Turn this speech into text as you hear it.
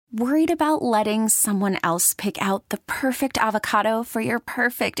Worried about letting someone else pick out the perfect avocado for your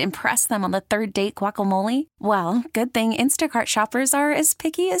perfect impress them on the third date guacamole? Well, good thing Instacart shoppers are as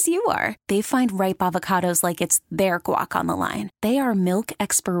picky as you are. They find ripe avocados like it's their guac on the line. They are milk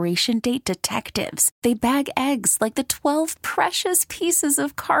expiration date detectives. They bag eggs like the 12 precious pieces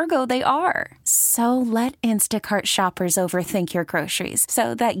of cargo they are. So let Instacart shoppers overthink your groceries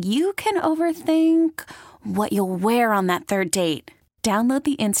so that you can overthink what you'll wear on that third date. Download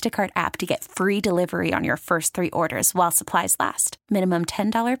the Instacart app to get free delivery on your first 3 orders while supplies last. Minimum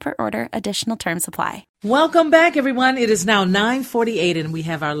 $10 per order. Additional terms apply. Welcome back, everyone. It is now 9:48, and we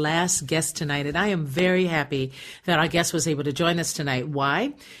have our last guest tonight. And I am very happy that our guest was able to join us tonight.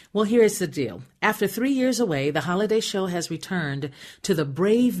 Why? Well, here's the deal. After 3 years away, the holiday show has returned to the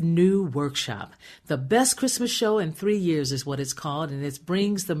Brave New Workshop. The best Christmas show in 3 years is what it's called, and it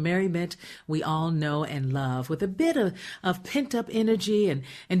brings the merriment we all know and love with a bit of pent-up energy.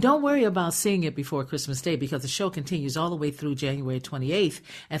 And don't worry about seeing it before Christmas Day, because the show continues all the way through January 28th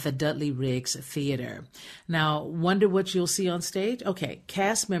at the Dudley Riggs Theater. Now, wonder what you'll see on stage? Okay,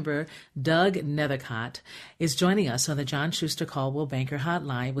 cast member Doug Nethercott is joining us on the John Schuster Caldwell Banker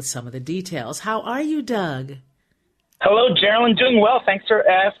Hotline with some of the details. How are you, Doug? Hello, Geraldine. Doing well. Thanks for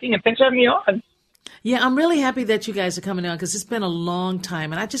asking, and thanks for having me on. Yeah, I'm really happy that you guys are coming on because it's been a long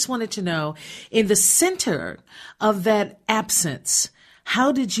time. And I just wanted to know, in the center of that absence,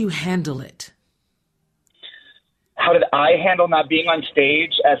 how did you handle it? How did I handle not being on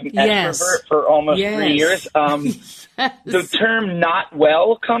stage as an extrovert for almost 3 years? The term "not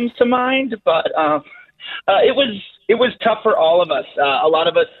well" comes to mind, but it was tough for all of us. A lot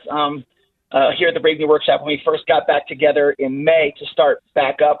of us here at the Brave New Workshop, when we first got back together in May to start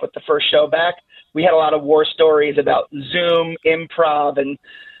back up with the first show back, we had a lot of war stories about Zoom, improv, and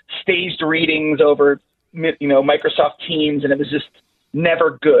staged readings over Microsoft Teams, and it was just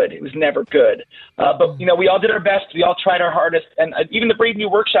never good. It was never good. But we all did our best. We all tried our hardest. And even the Brave New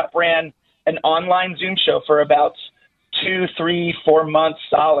Workshop ran an online Zoom show for about 2, 3, 4 months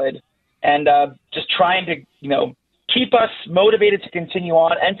solid. And just trying to, keep us motivated to continue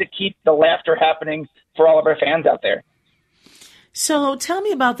on and to keep the laughter happening for all of our fans out there. So tell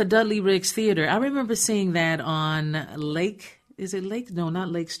me about the Dudley Riggs Theater. I remember seeing that on Lake. Is it Lake? No, not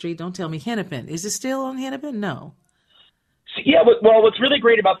Lake Street. Don't tell me. Hennepin. Is it still on Hennepin? No. Yeah, well, what's really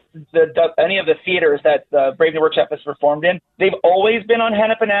great about any of the theaters that the Brave New Workshop has performed in, they've always been on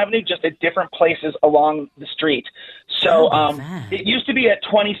Hennepin Avenue, just at different places along the street. So it used to be at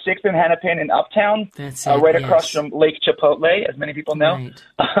 26th and Hennepin in Uptown, across from Lake Chipotle, as many people know.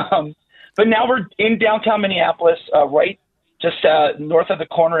 Right. But now we're in downtown Minneapolis, right just north of the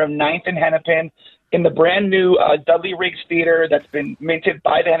corner of 9th and Hennepin, in the brand new Dudley Riggs Theater that's been minted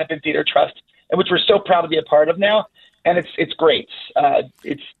by the Hennepin Theater Trust, and which we're so proud to be a part of now. And it's great.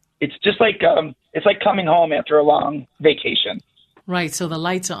 It's just like it's like coming home after a long vacation. Right. So the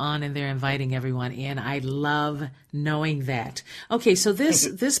lights are on and they're inviting everyone in. I love knowing that. Okay. So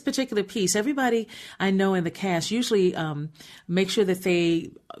this particular piece, everybody I know in the cast usually make sure that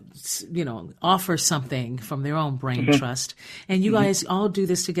they, offer something from their own brain trust. And you guys all do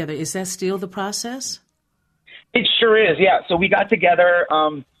this together. Is that still the process? It sure is. Yeah. So we got together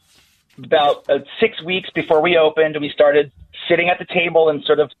about 6 weeks before we opened. We started sitting at the table and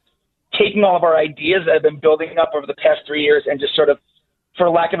sort of taking all of our ideas that have been building up over the past 3 years and just sort of, for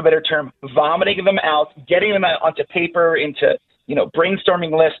lack of a better term, vomiting them out, getting them out onto paper, into,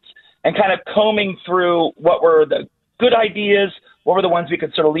 brainstorming lists, and kind of combing through what were the good ideas, what were the ones we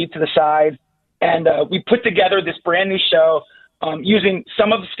could sort of leave to the side. And we put together this brand new show using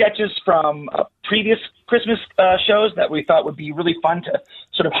some of the sketches from previous Christmas shows that we thought would be really fun to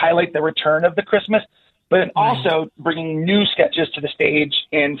sort of highlight the return of the Christmas, but then also bringing new sketches to the stage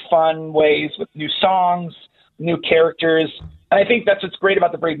in fun ways with new songs, new characters. And I think that's what's great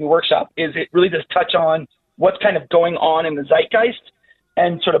about the Brave New Workshop, is it really does touch on what's kind of going on in the zeitgeist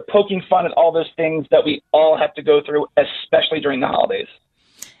and sort of poking fun at all those things that we all have to go through, especially during the holidays.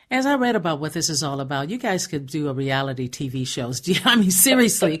 As I read about what this is all about, you guys could do a reality TV shows. I mean,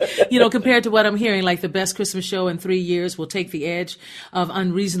 seriously, compared to what I'm hearing, like the best Christmas show in 3 years will take the edge of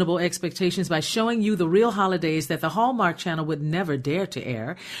unreasonable expectations by showing you the real holidays that the Hallmark Channel would never dare to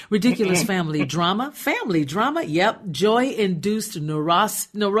air. Ridiculous family drama, yep, joy-induced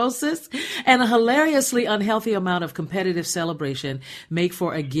neurosis, and a hilariously unhealthy amount of competitive celebration make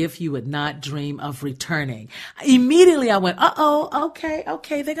for a gift you would not dream of returning. Immediately I went,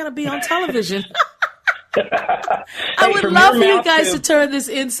 okay, they're going to be on television. I would love for you guys to turn this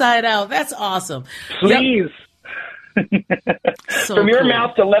inside out. That's awesome. Please. So From your cool.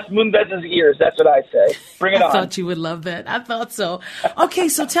 mouth to Les Moonves' ears, that's what I say. Bring it on. I thought you would love that. I thought so. Okay,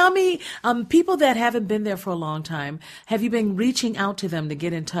 so tell me, people that haven't been there for a long time, have you been reaching out to them to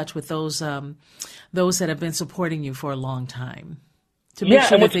get in touch with those that have been supporting you for a long time? To make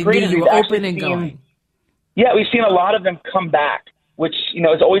sure that they knew you were open and going. Yeah, we've seen a lot of them come back, which,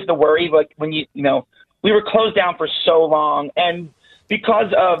 is always the worry. Like when we were closed down for so long, and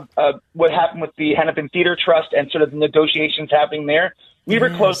because of what happened with the Hennepin Theater Trust and sort of the negotiations happening there, we were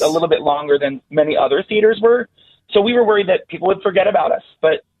closed a little bit longer than many other theaters were. So we were worried that people would forget about us.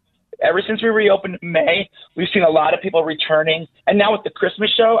 But ever since we reopened in May, we've seen a lot of people returning. And now with the Christmas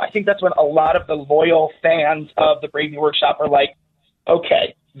show, I think that's when a lot of the loyal fans of the Brave New Workshop are like,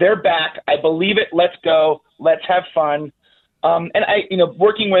 okay, they're back. I believe it. Let's go. Let's have fun. And I,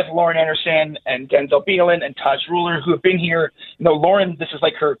 working with Lauren Anderson and Denzel Beelan and Taj Ruler, who have been here, Lauren, this is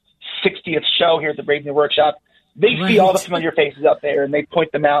like her 60th show here at the Brave New Workshop. They see all the familiar faces out there and they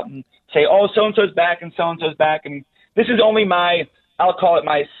point them out and say, oh, so-and-so's back and so-and-so's back. And this is only I'll call it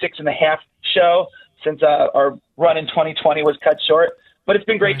my 6.5 show since our run in 2020 was cut short. But it's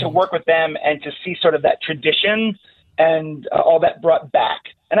been great to work with them and to see sort of that tradition and all that brought back.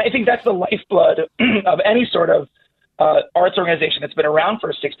 And I think that's the lifeblood of any sort of arts organization that's been around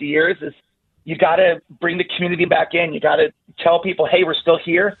for 60 years is you got to bring the community back in. You got to tell people, hey, we're still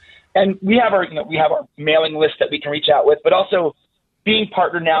here. And we have our mailing list that we can reach out with, but also being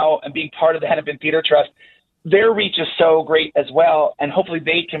partnered now and being part of the Hennepin Theater Trust, their reach is so great as well. And hopefully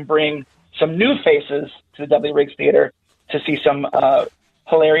they can bring some new faces to the Dudley Riggs Theater to see some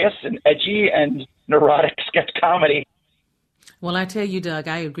hilarious and edgy and neurotic sketch comedy. Well, I tell you, Doug,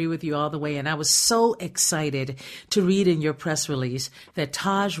 I agree with you all the way. And I was so excited to read in your press release that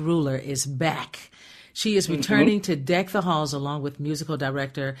Taj Ruler is back. She is returning to deck the halls along with musical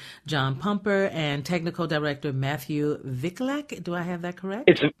director John Pumper and technical director Matthew Vichlak. Do I have that correct?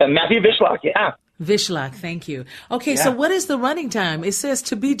 It's Matthew Vichlak, yeah. Vichlak, thank you. Okay, so what is the running time? It says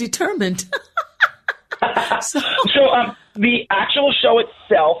to be determined. So the actual show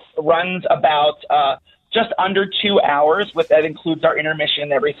itself runs about just under 2 hours. That includes our intermission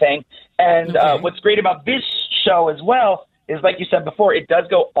and everything. And what's great about this show as well is, like you said before, it does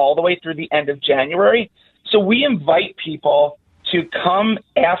go all the way through the end of January. So we invite people to come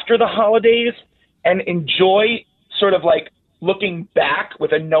after the holidays and enjoy sort of like looking back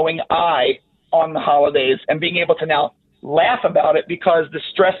with a knowing eye on the holidays and being able to now laugh about it because the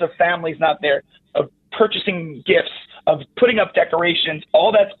stress of family's not there, of purchasing gifts, of putting up decorations,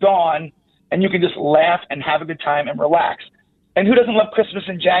 all that's gone, and you can just laugh and have a good time and relax. And who doesn't love Christmas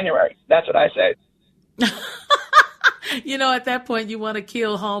in January? That's what I say. At that point, you want to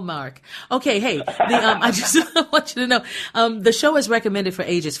kill Hallmark. Okay, hey, I just want you to know, the show is recommended for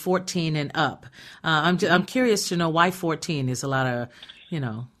ages 14 and up. I'm curious to know why 14 is a lot of,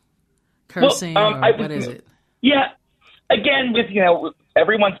 cursing, or what is it? Yeah, again, with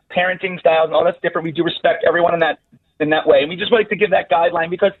everyone's parenting styles and all that's different. We do respect everyone in that way, and we just like to give that guideline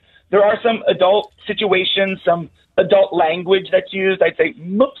because there are some adult situations, some adult language that's used. I'd say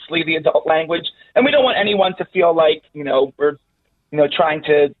mostly the adult language, and we don't want anyone to feel like we're trying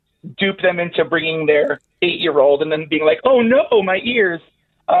to dupe them into bringing their 8-year-old and then being like, oh no, my ears.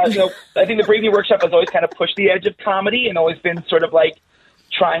 I think the Brave New Workshop has always kind of pushed the edge of comedy and always been sort of like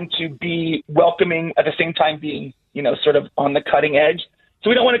trying to be welcoming at the same time being, sort of on the cutting edge. So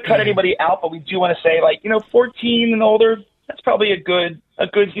we don't want to cut anybody out, but we do want to say 14 and older, that's probably a good,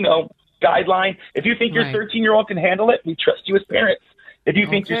 guideline. If you think your 13-year-old can handle it, we trust you as parents. If you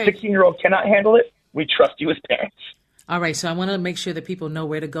think your 16-year-old cannot handle it, we trust you as parents. All right. So I want to make sure that people know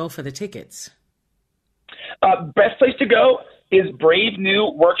where to go for the tickets. Best place to go is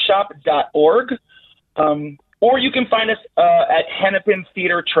bravenewworkshop.org. Or you can find us at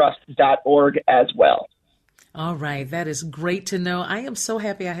hennepintheatertrust.org as well. All right. That is great to know. I am so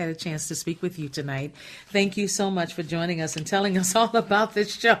happy I had a chance to speak with you tonight. Thank you so much for joining us and telling us all about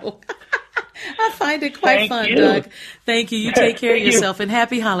this show. I find it quite fun, Doug. Thank you. You take care of yourself and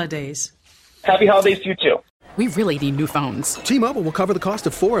happy holidays. Happy holidays to you too. We really need new phones. T-Mobile will cover the cost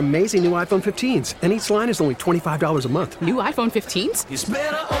of 4 amazing new iPhone 15s, and each line is only $25 a month. New iPhone 15s? It's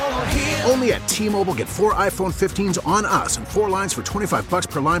better over here. Only at T-Mobile, get 4 iPhone 15s on us and 4 lines for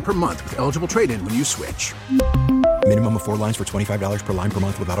 $25 per line per month with eligible trade-in when you switch. Minimum of 4 lines for $25 per line per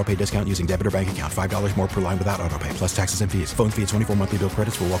month with autopay discount using debit or bank account. $5 more per line without autopay, plus taxes and fees. Phone fee at 24 monthly bill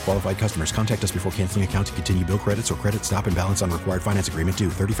credits for well-qualified customers. Contact us before canceling account to continue bill credits or credit stop and balance on required finance agreement due.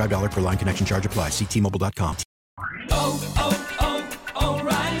 $35 per line connection charge applies. See T-Mobile.com.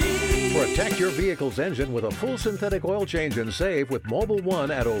 O'Reilly. For a Protect your vehicle's engine with a full synthetic oil change and save with Mobil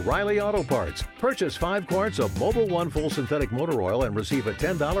 1 at O'Reilly Auto Parts. Purchase 5 quarts of Mobil 1 full synthetic motor oil and receive a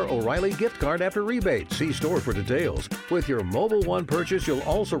 $10 O'Reilly gift card after rebate. See store for details. With your Mobil 1 purchase, you'll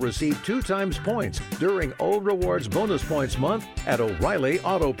also receive 2 times points during Old Rewards Bonus Points Month at O'Reilly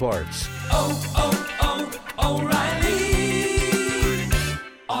Auto Parts. O'Reilly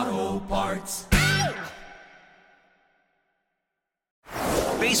Auto Parts.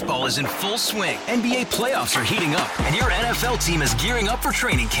 Baseball is in full swing. NBA playoffs are heating up, and your NFL team is gearing up for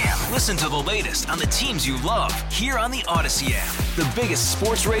training camp. Listen to the latest on the teams you love here on the Odyssey app. The biggest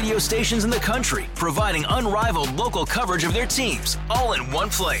sports radio stations in the country, providing unrivaled local coverage of their teams, all in one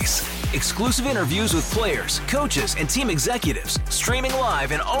place. Exclusive interviews with players, coaches, and team executives, streaming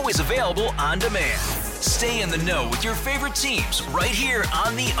live and always available on demand. Stay in the know with your favorite teams right here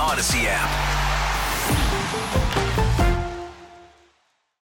on the Odyssey app.